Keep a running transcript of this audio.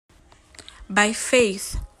By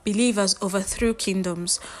faith, believers overthrew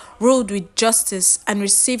kingdoms, ruled with justice, and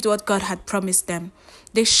received what God had promised them.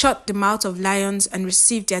 They shut the mouth of lions and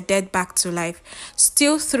received their dead back to life.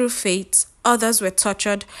 Still through faith, others were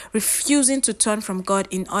tortured, refusing to turn from God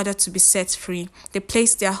in order to be set free. They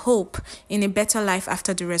placed their hope in a better life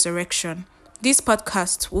after the resurrection. This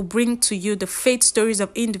podcast will bring to you the faith stories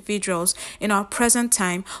of individuals in our present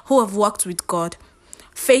time who have walked with God.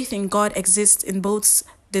 Faith in God exists in both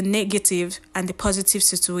the negative and the positive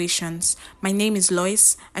situations. My name is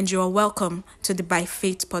Lois, and you are welcome to the By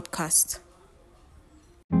Faith podcast.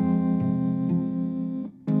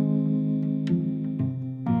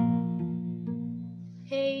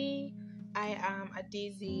 Hey, I am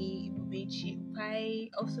Adaeze Ibubechi,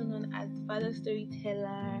 also known as the Father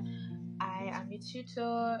Storyteller. I am a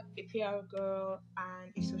tutor, a PR girl,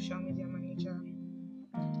 and a social media manager.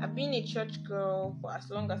 I've been a church girl for as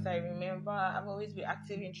long as I remember. I've always been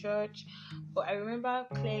active in church, but I remember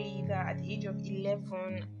clearly that at the age of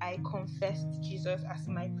 11, I confessed Jesus as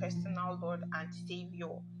my personal Lord and Savior.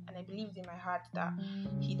 And I believed in my heart that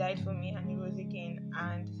He died for me and He rose again,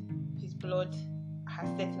 and His blood has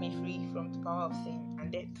set me free from the power of sin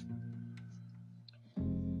and death.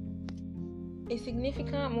 A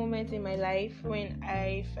significant moment in my life when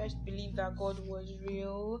I first believed that God was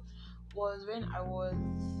real was when I was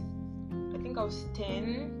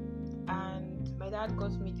 10, and my dad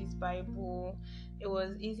got me this Bible. It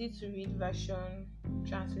was easy to read version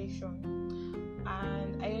translation,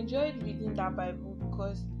 and I enjoyed reading that Bible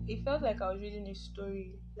because it felt like I was reading a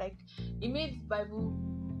story. Like, it made Bible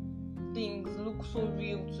things look so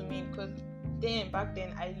real to me, because back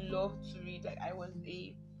then I loved to read. Like, I was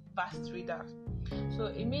a vast reader, so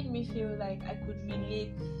it made me feel like I could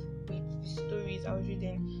relate with the stories I was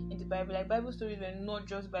reading in the Bible. Like, Bible stories were not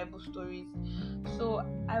just Bible stories. So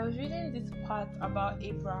I was reading this part about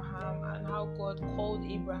Abraham and how God called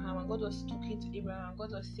Abraham, and God was talking to Abraham, and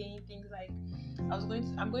God was saying things like,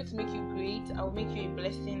 I'm going to make you great, I will make you a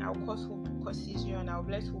blessing, I'll curse who curses you, and I'll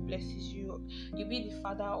bless who blesses you. You'll be the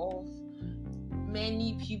father of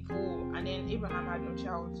many people. And then Abraham had no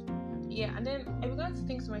child. Yeah, and then I began to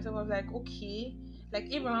think to myself, I was like, okay, like,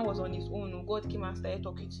 Abraham was on his own. God came and started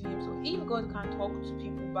talking to him. So if God can talk to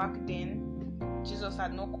people back then, Jesus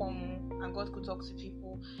had not come and God could talk to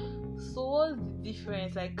people. So what's the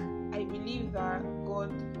difference? Like, I believe that God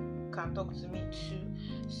can talk to me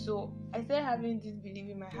too. So I started having this belief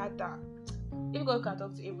in my heart that if God can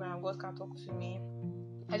talk to Abraham, God can talk to me.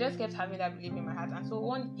 I just kept having that belief in my heart. And so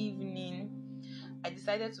one evening, I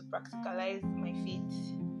decided to practicalize my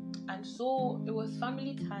faith. And so it was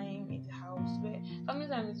family time in the house. Where family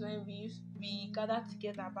time is when we gather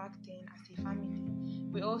together back then as a family.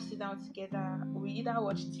 We all sit down together. We either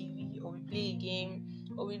watch TV or we play a game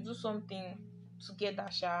or we do something together.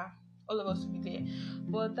 All of us will be there.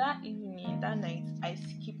 But that evening, that night, I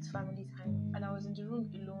skipped family time and I was in the room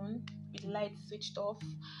alone with the lights switched off.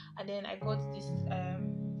 And then I got this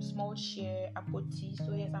small chair, apoti.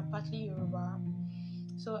 So yes, I'm partly Yoruba.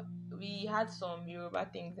 So we had some Yoruba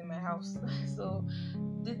things in my house. So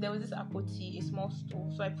there was this apoti, a small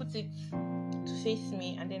stool. So I put it to face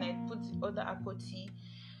me, and then I put the other apoti,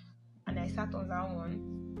 and I sat on that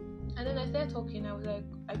one. And then I started talking. I was like,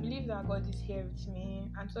 I believe that God is here with me.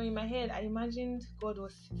 And so in my head, I imagined God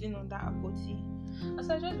was sitting on that apoti. And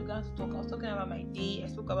so I just began to talk. I was talking about my day. I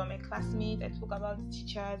spoke about my classmates. I spoke about the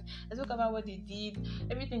teachers. I spoke about what they did,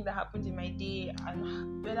 everything that happened in my day,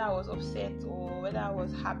 and whether I was upset or whether I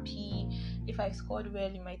was happy, if I scored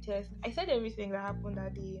well in my test. I said everything that happened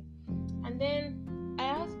that day. And then I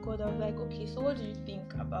asked God, I was like, okay, so what do you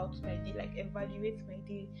think about my day? Like, evaluate my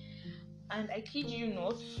day. And I kid you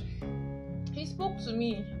not, He spoke to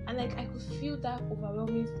me, and like, I could feel that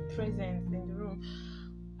overwhelming presence in the room.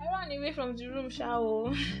 I ran away from the room,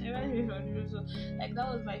 I ran away from the room. So, like,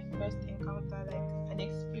 that was my first encounter, like an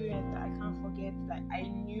experience that I can't forget. Like, I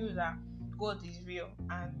knew that God is real,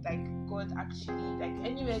 and like, God actually, like,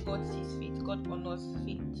 anywhere God sees fit, God honors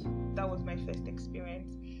fit. That was my first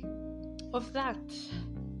experience of that.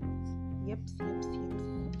 Yep.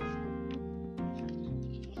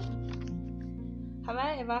 Have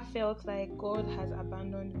I ever felt like God has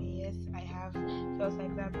abandoned me? Yes, I have felt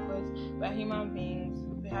like that, because we're human beings,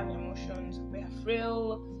 we have emotions, we are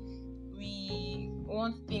frail, we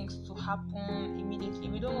want things to happen immediately,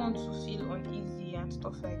 we don't want to feel uneasy and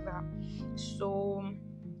stuff like that. So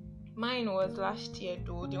mine was last year,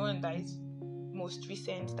 though. The one that is most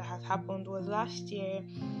recent that has happened was last year,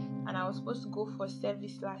 and I was supposed to go for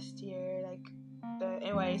service last year, like the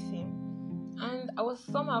NYSC. And I was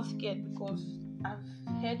somehow scared because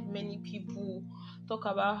I've heard many people talk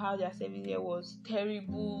about how their service here was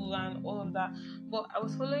terrible and all of that. But I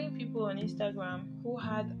was following people on Instagram who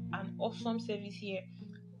had an awesome service here.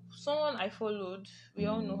 Someone I followed, we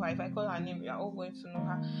all know her. If I call her name, we are all going to know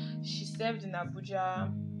her. She served in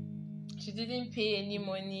Abuja. She didn't pay any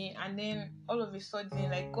money, and then all of a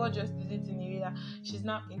sudden, like, God just did it in a way that she's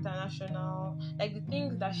now international. Like, the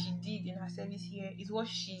things that she did in her service here is what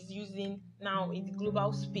she's using now in the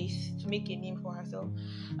global space to make a name for herself.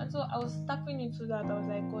 And so I was tapping into that. I was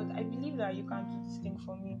like, God, I believe that you can do this thing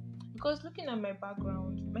for me, because looking at my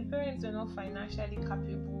background, my parents are not financially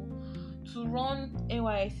capable to run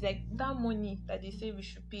NYS. Like, that money that they say we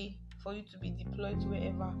should pay for you to be deployed to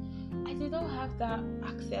wherever, I did not have that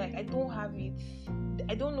access. Like, I don't have it.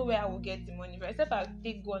 I don't know where I will get the money from, except I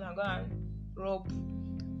take gun and go and rob.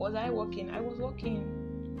 Was I working? I was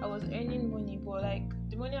working. I was earning money, but like,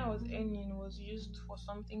 the money I was earning was used for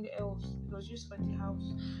something else. It was used for the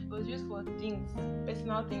house. It was used for things,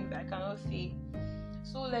 personal things that I cannot say.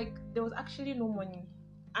 So like, there was actually no money.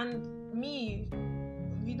 And me,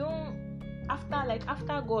 we don't,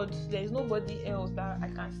 after God, there is nobody else that I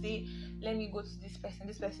can say, let me go to this person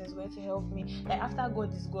is going to help me. Like, after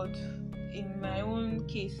God is God. In my own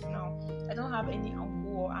case now, I don't have any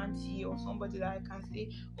uncle or auntie or somebody that I can say,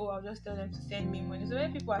 oh, I'll just tell them to send me money. So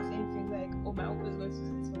when people are saying things like, oh, my uncle is going to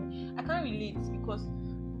do this for me, I can't relate, because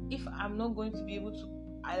if I'm not going to be able to,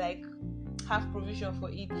 have provision for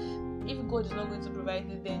it, if God is not going to provide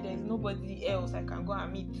it, then there is nobody else I can go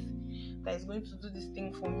and meet that is going to do this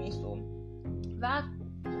thing for me. So that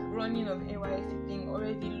running of NYC thing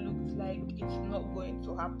already looked like it's not going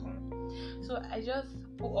to happen. So I just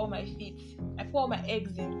put all my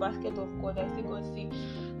eggs in the basket of God. I say, God, see,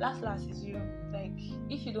 last is you. Like,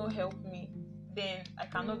 if you don't help me, then I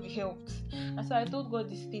cannot be helped. And so I told God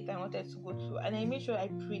the state I wanted to go to, and I made sure I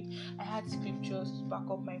prayed. I had scriptures to back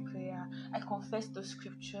up my prayer. I confessed those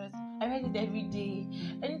scriptures. I read it every day.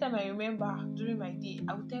 Anytime I remember during my day,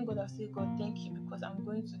 I would thank God. I say, God, thank you because I'm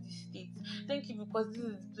going to this state. Thank you because this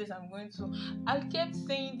is the place I'm going to. I kept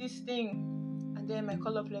saying this thing. And then my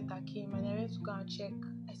call-up letter came, and I went to go and check.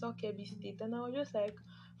 I saw Kebbi State, and I was just like,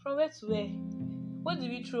 from where to where? What did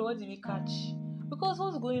we throw? What did we catch? Because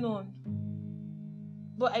what's going on?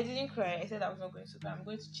 But I didn't cry. I said I was not going to cry. I'm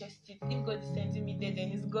going to chest it. If God is sending me there, then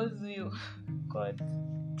it's God's will. God.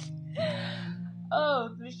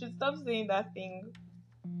 Oh, we should stop saying that thing.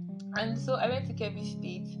 And so I went to Kebbi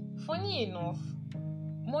State. Funny enough,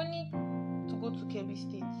 money to go to Kebbi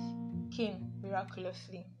State came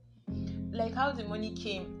miraculously. Like, how the money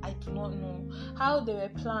came, I do not know. How there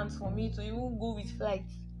were plans for me to even go with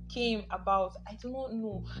flights came about, I do not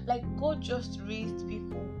know. Like, God just raised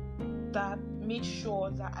people that made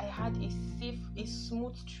sure that I had a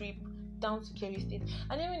smooth trip down to Kebbi State.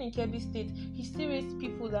 And even in Kebbi State, he still raised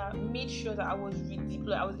people that made sure that I was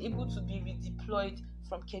redeployed. I was able to be redeployed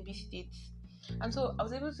from Kebbi State. And so I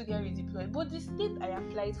was able to get redeployed. But the state I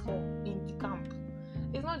applied for in the camp,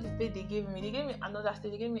 it's not the state they gave me. They gave me another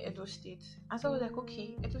state. They gave me Edo State. And so I was like,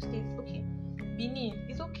 okay, Edo State, okay. Benin,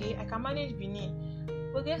 it's okay. I can manage Benin.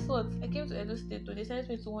 But guess what? I came to Edo State, so they sent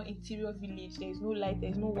me to one interior village. There is no light, there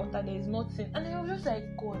is no water, there is nothing. And then I was just like,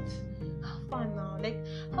 God, how far now? Like,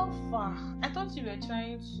 how far? I thought you were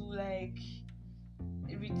trying to, like,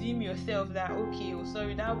 redeem yourself, that, okay, oh,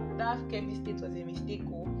 sorry, that Kebbi State was a mistake,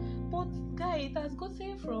 oh. But, guy, it has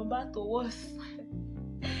gotten from bad to worse.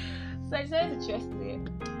 So I decided to trust it.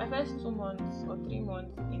 My first 2 months or 3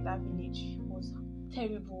 months in that village was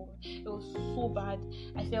terrible. It was so bad.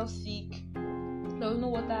 I felt sick. There was no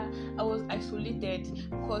water. I was isolated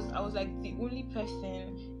because I was like the only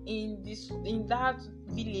person in that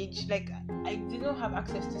village. Like, I didn't have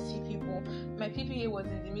access to see people. My PPA was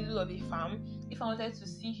in the middle of a farm. If I wanted to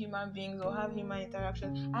see human beings or have human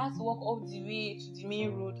interaction, I had to walk all the way to the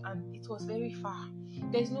main road, and it was very far.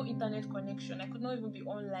 There's no internet connection. I could not even be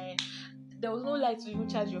online. There was no light to even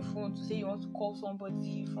charge your phone to say you want to call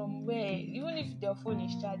somebody from where. Even if their phone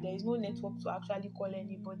is charged, there is no network to actually call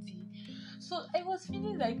anybody. So I was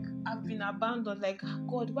feeling like I've been abandoned. Like,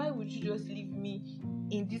 God, why would you just leave me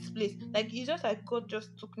in this place? Like, it's just like God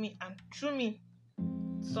just took me and threw me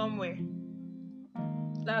somewhere.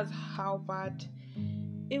 That's how bad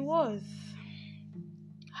it was.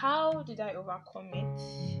 How did I overcome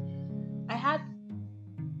it? I had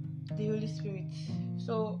the Holy Spirit.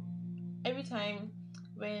 So every time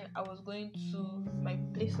when I was going to my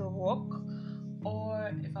place of work,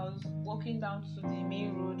 or if I was walking down to the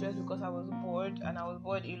main road just because I was bored, and I was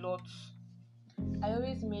bored a lot, I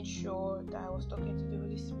always made sure that I was talking to the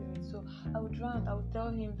Holy Spirit. So I would rant, I would tell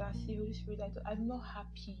him that, see, Holy Spirit, I'm not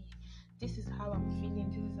happy. this is how I'm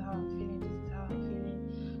feeling, this is how I'm feeling, this is how I'm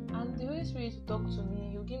feeling. And the Holy Spirit will talk to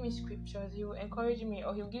me, he'll give me scriptures, he will encourage me,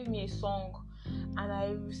 or he'll give me a song, and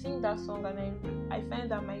I will sing that song, and I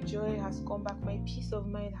find that my joy has come back, my peace of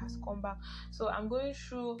mind has come back. So I'm going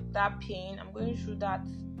through that pain, I'm going through that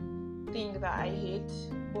thing that I hate,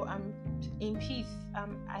 but I'm in peace.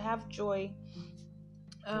 I have joy.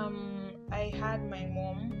 I had my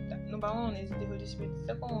mom. Number one is the Holy Spirit.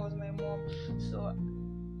 The second one was my mom. So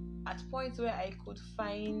at points where I could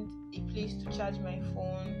find a place to charge my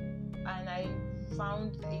phone, and I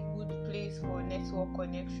found a good place for network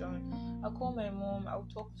connection, I'll call my mom, I'll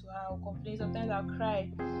talk to her, I'll complain, sometimes I'll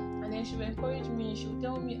cry, and then she will encourage me. She will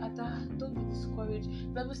tell me, Ada, don't be discouraged.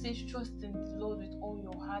 The Bible says trust in the Lord with all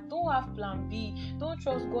your heart. Don't have plan B. Don't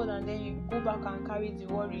trust God and then you go back and carry the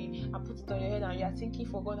worry and put it on your head, and you're thinking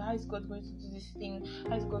for God, how is God going to do this thing?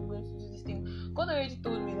 How is God going to do this thing? God already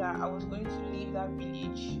told me that I was going to leave that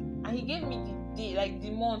village, and he gave me the day, like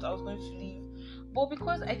the month I was going to leave. But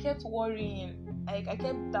because I kept worrying, like I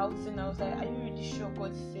kept doubting, I was like, are you really sure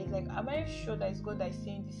God said? Like, am I sure that it's God that is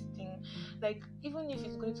saying this thing? Like, even if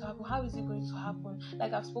it's going to happen, how is it going to happen?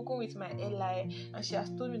 Like, I've spoken with my ally, and she has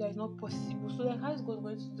told me that it's not possible. So, like, how is God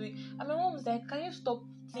going to do it? And my mom was like, can you stop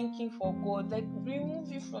thinking for God? Like,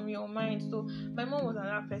 remove it from your mind. So, my mom was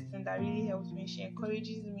another person that really helps me. She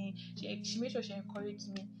encourages me. She made sure she encourages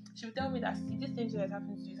me. She will tell me that, see, this thing that is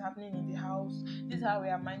happening to you is happening in the house. This is how we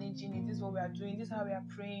are managing it. This is what we are doing. This is how we are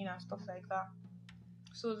praying and stuff like that.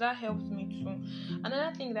 So that helped me too.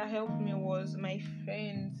 Another thing that helped me was my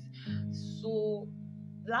friends. So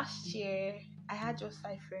last year I had just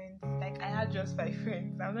 5 friends. Like, I had just 5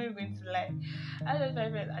 friends. I'm not even going to lie. I had just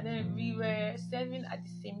 5 friends, and then we were serving at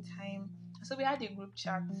the same time. So we had a group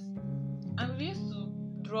chat, and we used to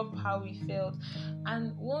drop how we felt.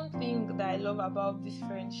 And one thing that I love about this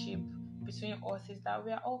friendship between us is that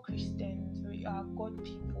we are all Christians, we are God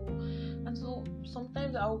people. And so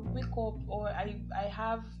sometimes I'll wake up, or I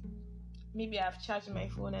have, maybe I've charged my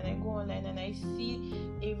phone and I go online and I see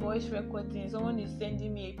a voice recording. Someone is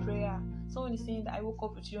sending me a prayer. Someone is saying that I woke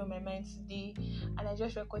up with you on my mind today, and I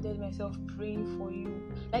just recorded myself praying for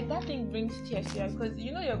you. Like, that thing brings tears here, because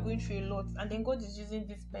you know you're going through a lot, and then God is using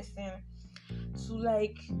this person to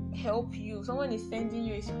like help you. Someone is sending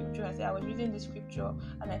you a scripture and say, I was reading the scripture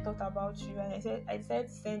and I thought about you, and I decided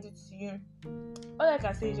to send it to you. All I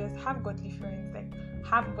can say is just have godly friends, like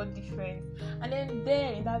have godly friends. And then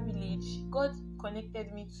there in that village, God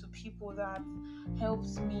connected me to people that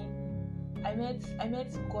helps me. I met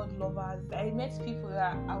God lovers. I met people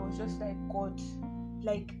that I was just like, God,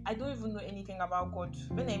 like I don't even know anything about God.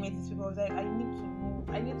 When I met these people, I was like, I need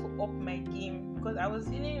to up my game, because I was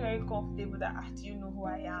feeling very comfortable that, do you know who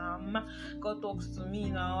I am? God talks to me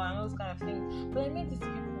now and all those kind of things. But I met these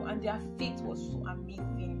people, and their faith was so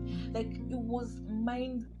amazing. Like, it was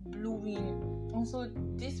mind blowing. And so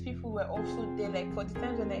these people were also there. Like, for the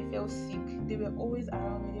times when I felt sick, they were always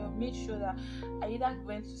around me. They made sure that I either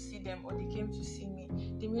went to see them or they came to see me.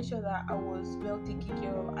 They made sure that I was well taken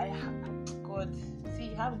care of. God,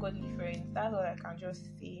 see, have godly friends. That's all I can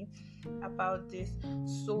just say about this.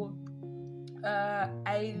 So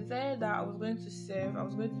I said that I was going to serve, I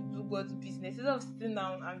was going to do God's business. Instead of sitting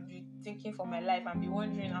down and be thinking for my life and be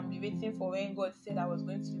wondering and be waiting for when God said I was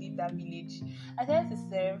going to leave that village, I decided to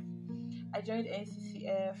serve. I joined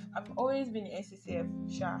NCCF. I've always been in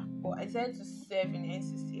NCCF, sure, but I decided to serve in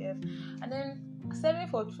NCCF. And then serving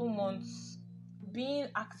for 2 months, being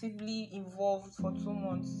actively involved for 2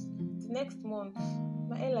 months. The next month,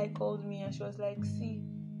 my ally called me and she was like, see,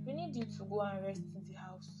 we need you to go and rest in the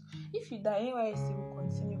house. If you die, NYC will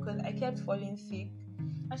continue, because I kept falling sick.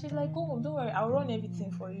 And she's like, go home, don't worry, I'll run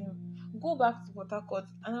everything for you. Go back to Port Harcourt.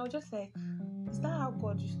 And I was just like, is that how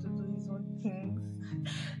God used to do his own things?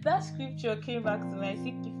 That scripture came back to me, I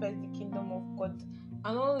seek ye first the kingdom of God,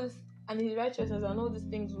 and all this, and his righteousness, and all these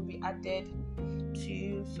things will be added to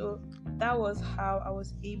you. So that was how I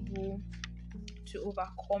was able to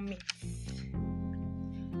overcome it.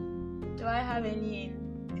 Do I have any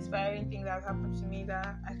inspiring thing that happened to me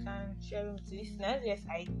that I can share with listeners? Yes,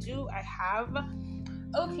 I do. I have.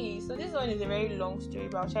 Okay, so this one is a very long story,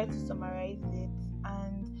 but I'll try to summarize it.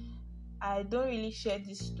 And I don't really share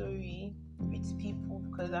this story with people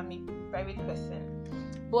because I'm a private person,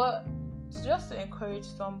 but just to encourage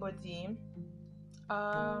somebody.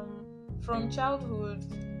 From childhood,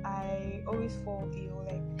 I always fall ill.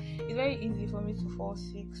 Like, it's very easy for me to fall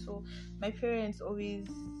sick. So my parents always,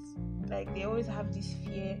 like, they always have this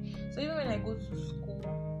fear. So even when I go to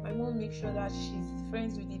school, my mom makes sure that she's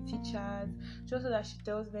friends with the teachers, just so that she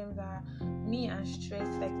tells them that me and stress,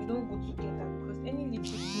 like, we don't go together, because any little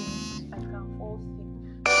thing I can fall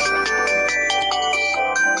sick.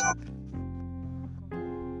 because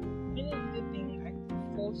many little thing I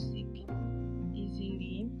could fall sick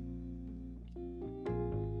easily.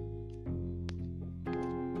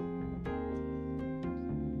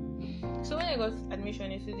 So when I got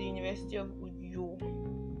admission into the University of Uyo,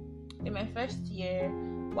 in my first year,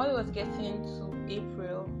 while I was getting to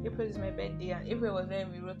April is my birthday, and April was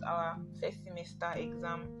when we wrote our first semester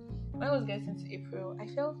exam. When I was getting to April, I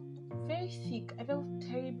felt very sick. I felt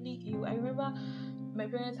terribly ill. I remember my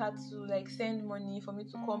parents had to send money for me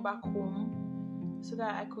to come back home so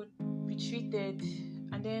that I could be treated.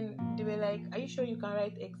 And then they were like, "Are you sure you can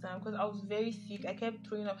write exam?" Because I was very sick. I kept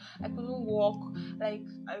throwing up. I couldn't walk. I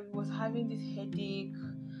was having this headache,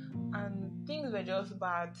 and things were just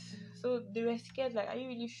bad. So they were scared, "Are you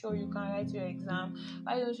really sure you can write your exam?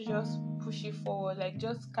 Why don't you just push it forward?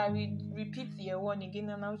 Just repeat year one again."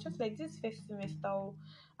 And I was just like, "This first semester,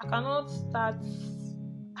 I cannot start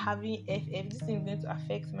having FF. This thing is going to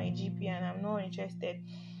affect my GP, and I'm not interested."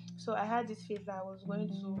 So I had this faith that I was going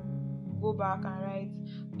to go back and write,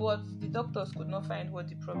 but the doctors could not find what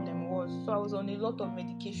the problem was. So I was on a lot of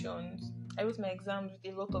medications. I wrote my exams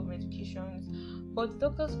with a lot of medications, but the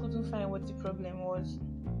doctors couldn't find what the problem was.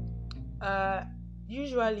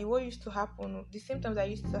 Usually what used to happen, the symptoms I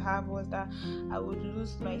used to have was that I would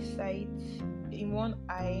lose my sight in one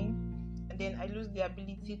eye, and then I lose the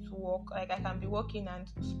ability to walk. I can be walking and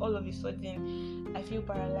all of a sudden I feel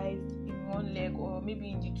paralyzed in one leg or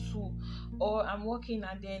maybe in the two, or I'm walking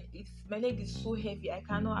and then my leg is so heavy I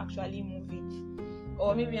cannot actually move it.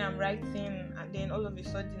 Or maybe I'm writing and then all of a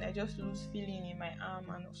sudden I just lose feeling in my arm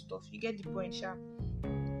and stuff. You get the point, sha?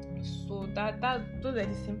 So that those are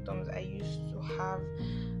the symptoms I used to have.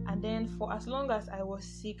 And then for as long as I was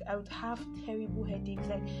sick, I would have terrible headaches.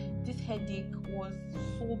 This headache was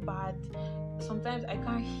so bad. Sometimes I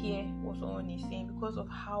can't hear what someone is saying because of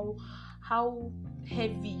how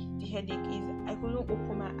heavy the headache is. I couldn't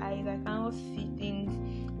open my eyes. I cannot see things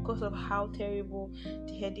because of how terrible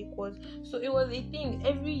the headache was. So it was a thing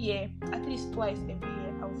every year, at least twice every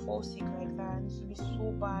year, I would fall sick like that, and it would be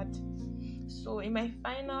so bad. So in my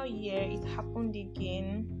final year, it happened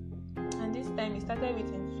again, and this time it started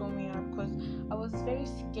with insomnia because I was very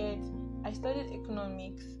scared. I studied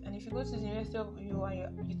economics, and if you go to the University of Uyo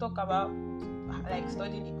and you talk about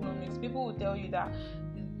studying economics, people will tell you that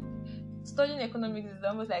studying economics is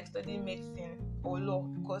almost like studying medicine or law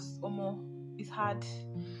because it's hard.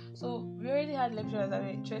 So we already had lecturers that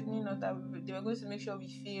were threatening us that they were going to make sure we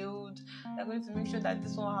failed. They're going to make sure that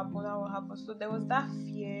this won't happen, that won't happen. So there was that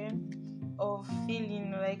fear of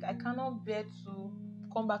failing. I cannot bear to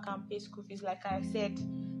come back and pay school fees. Like I said,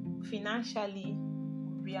 financially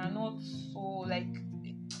we are not so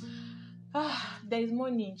there is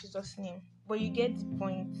money in Jesus' name, but you get the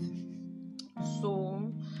point.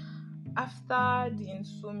 So after the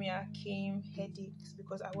insomnia came headaches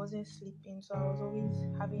because I wasn't sleeping, so I was always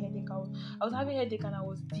having headache. I was having headache and I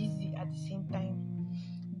was dizzy at the same time.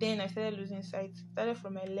 Then I started losing sight. Started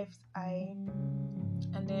from my left eye,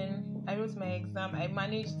 and then I wrote my exam. I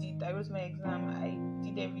managed it. I wrote my exam. I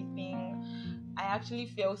did everything. I actually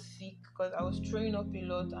felt sick because I was throwing up a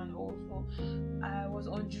lot, and also I was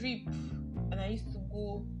on drip, and I used to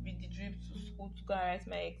go with the drip to school to go and write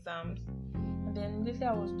my exams. And then immediately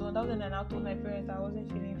I was done. That was when I now told my parents I wasn't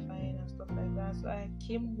feeling fine and stuff like that. So I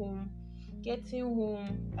came home. Getting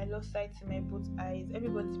home, I lost sight in my both eyes.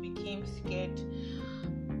 Everybody became scared.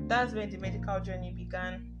 That's when the medical journey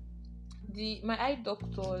began. My eye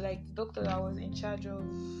doctor, the doctor that was in charge of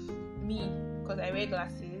me, because I wear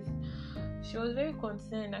glasses, she was very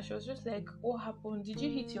concerned, and she was just like, "What happened? Did you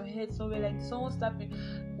hit your head somewhere? Did someone slap you?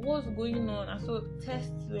 What's going on?" And so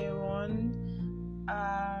tests were run.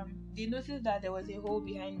 They noticed that there was a hole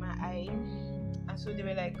behind my eye, and so they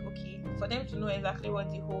were like, okay, for them to know exactly what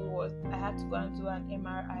the hole was, I had to go and do an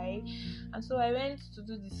MRI. And so I went to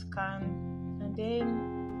do the scan, and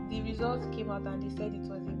then the results came out and they said it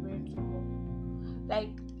was a brain tumor.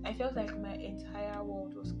 I felt like my entire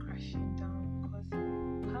world was crashing down, because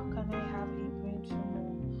how can I have a brain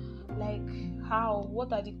tumor? How?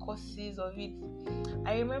 What are the causes of it?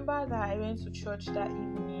 I remember that I went to church that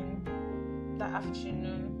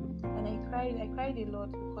afternoon, and I cried a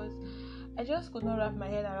lot, because I just could not wrap my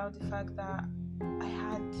head around the fact that I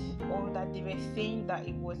had, or that they were saying that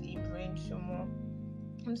it was a brain tumor.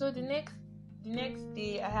 And so the next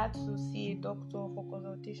day I had to see a doctor for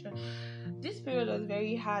consultation. This period was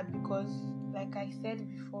very hard because, like I said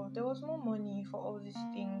before, there was no money for all these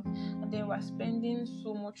things, and then we're spending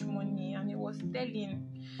so much money, and it was telling.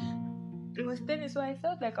 So I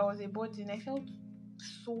felt like I was a burden. I felt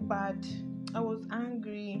so bad. I was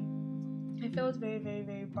angry. I felt very, very,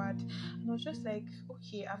 very bad. And I was just like,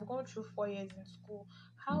 okay, I've gone through 4 years in school.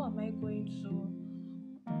 How am I going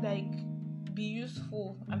to like be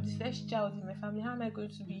useful? I'm the first child in my family. How am I going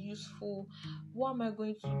to be useful? What am I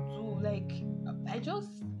going to do? Like I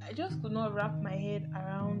just could not wrap my head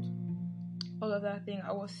around all of that thing.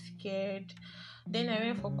 I was scared. Then I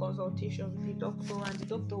went for consultation with the doctor, and the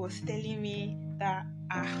doctor was telling me that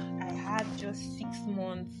I had just 6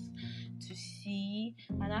 months to see,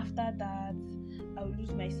 and after that, I will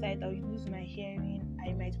lose my sight, I will lose my hearing,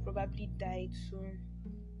 I might probably die soon,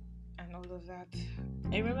 and all of that.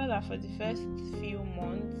 I remember that for the first few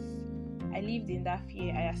months, I lived in that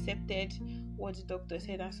fear. I accepted what the doctor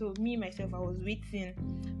said, and so me myself, I was waiting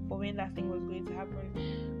for when that thing was going to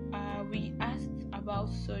happen. We asked about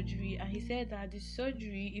surgery, and he said that if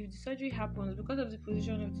the surgery happens because of the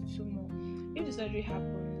position of the tumor, if the surgery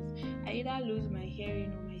happens, I either lose my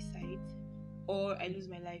hearing or my sight, or I lose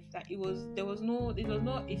my life. That it was not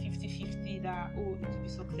a 50-50 that it will be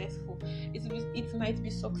successful. It might be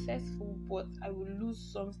successful, but I will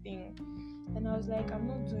lose something. And I was like, I'm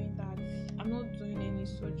not doing that. I'm not doing any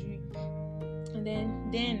surgery. And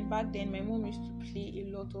then back then, my mom used to play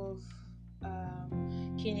a lot of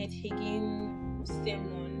Kenneth Hagin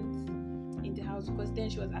sermons in the house, because then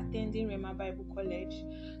she was attending Rema Bible College.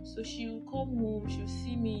 So she would come home, she would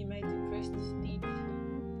see me in my depressed state.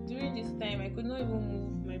 During this time, I could not even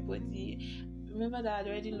move my body. Remember that I had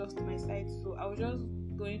already lost my sight, so I was just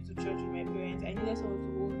going to church with my parents. I needed someone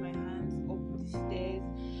to hold my hands up the stairs.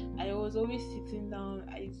 I was always sitting down.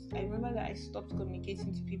 I remember that I stopped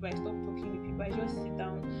communicating to people. I stopped talking with people. I just sit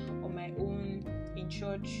down on my own in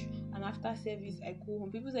church, and after service I go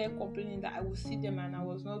home. People started complaining that I would see them and I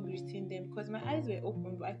was not greeting them because my eyes were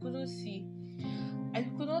open, but I couldn't see. I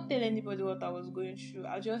could not tell anybody what I was going through.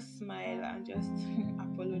 I'll just smile and just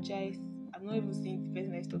apologize. I'm not even seeing the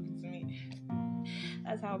person that's talking to me.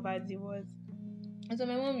 That's how bad it was. And so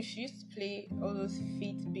my mom, she used to play all those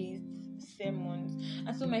faith-based sermons.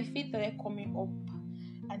 And so my faith started coming up.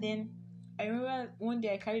 And then I remember one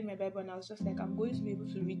day I carried my Bible and I was just like, I'm going to be able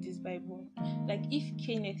to read this Bible. Like if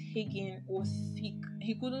Kenneth Hagin was sick,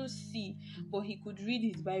 he couldn't see, but he could read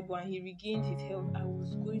his Bible and he regained his health. I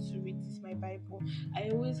was going to read my Bible. I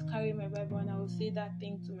always carry my Bible and I would say that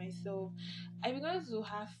thing to myself. I began to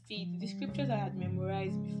have faith. The scriptures I had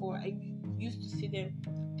memorized before, I used to say them.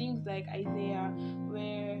 Things like Isaiah,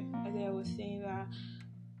 where Isaiah was saying that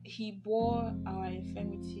he bore our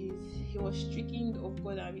infirmities, he was stricken of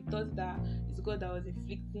God, and we thought that it's God that was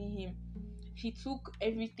inflicting him. He took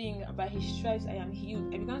everything, by his stripes I am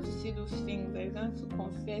healed. I began to say those things. I began to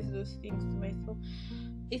confess those things to myself.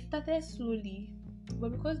 It started slowly,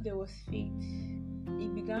 but because there was faith,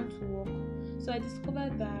 it began to work. So I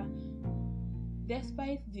discovered that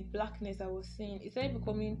despite the blackness I was seeing, things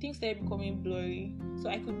started becoming blurry. So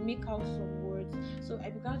I could make out some words. So I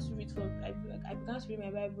began to read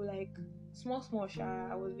my Bible like small.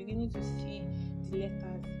 I was beginning to see the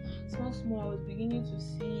letters. Small. I was beginning to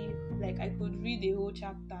see, like I could read a whole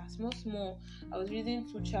chapter. Small. I was reading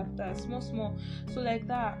 2 chapters. Small. So like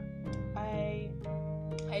that, I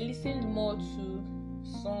listened more to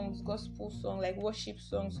songs, gospel songs, like worship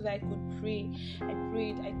songs, so that I could pray. I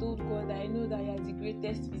prayed. I told God that I know that He is the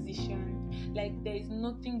greatest physician. Like there is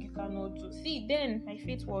nothing you cannot do. See, then my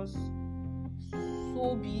faith was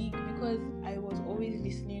so big because I was always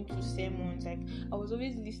listening to sermons. Like I was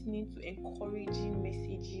always listening to encouraging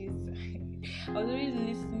messages. I was always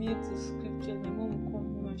listening to scriptures. My mom would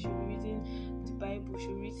come home and she'll be reading the Bible.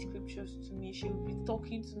 She'll read scriptures to me. She'll be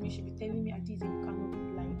talking to me. She'll be telling me, Adaeze, you cannot be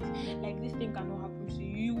blind. Like this thing cannot happen to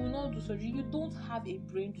you. You will not do surgery. You don't have a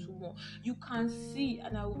brain tumor. You can see.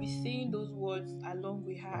 And I will be saying those words along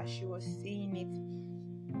with her as she was saying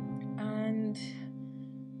it. And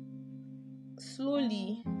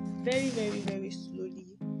slowly, very, very, very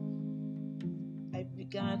slowly, I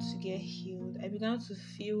began to get healed. I began to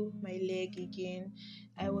feel my leg again.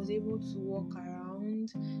 I was able to walk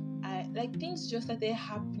around. Things just started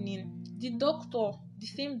happening. The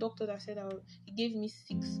same doctor that said he gave me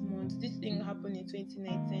 6 months. This thing happened in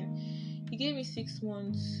 2019. He gave me 6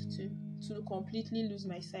 months to completely lose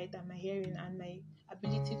my sight and my hearing and my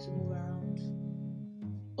ability to move around.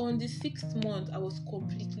 On the 6th month, I was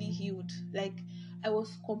completely healed. Like I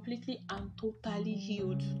was completely and totally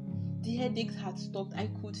healed. The headaches had stopped. I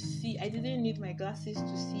could see. I didn't need my glasses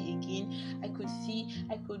to see again. I could see.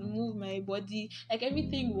 I could move my body. Like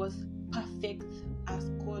everything was perfect as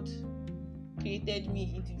God created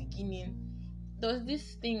me in the beginning. does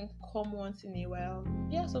this thing come once in a while?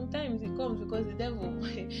 Yeah, sometimes it comes because the devil.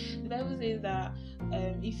 The Bible says that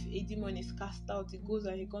if a demon is cast out, it goes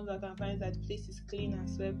and he comes back and finds that the place is clean and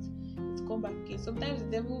swept. It's come back again. Sometimes the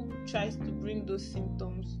devil tries to bring those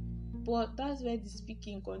symptoms, but that's where the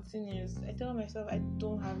speaking continues. I tell myself, I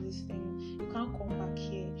don't have this thing. You can't come back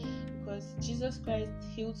here, because Jesus Christ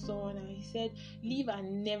healed someone and he said, "Leave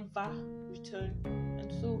and never return."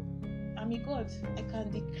 And so I'm a God. I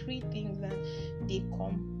can decree things and they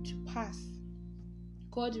come to pass.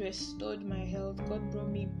 God restored my health. God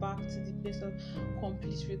brought me back to the place of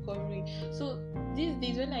complete recovery. So these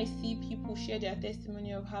days, when I see people share their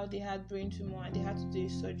testimony of how they had brain tumor and they had to do a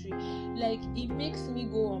surgery, like, it makes me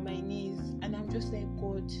go on my knees, and I'm just like,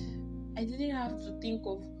 God, I didn't have to think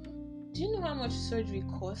of, do you know how much surgery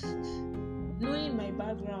cost? Knowing my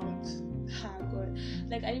background, God,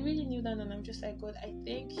 like, I really knew that, and I'm just like, God, I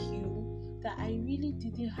thank you that I really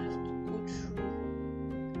didn't have to go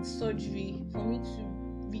through surgery for me to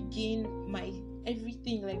regain my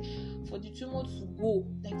everything, like, for the tumor to go,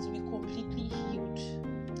 like, to be completely healed.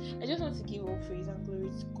 I just want to give all praise and glory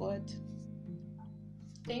to God.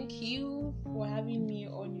 Thank you for having me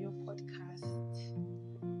on your podcast.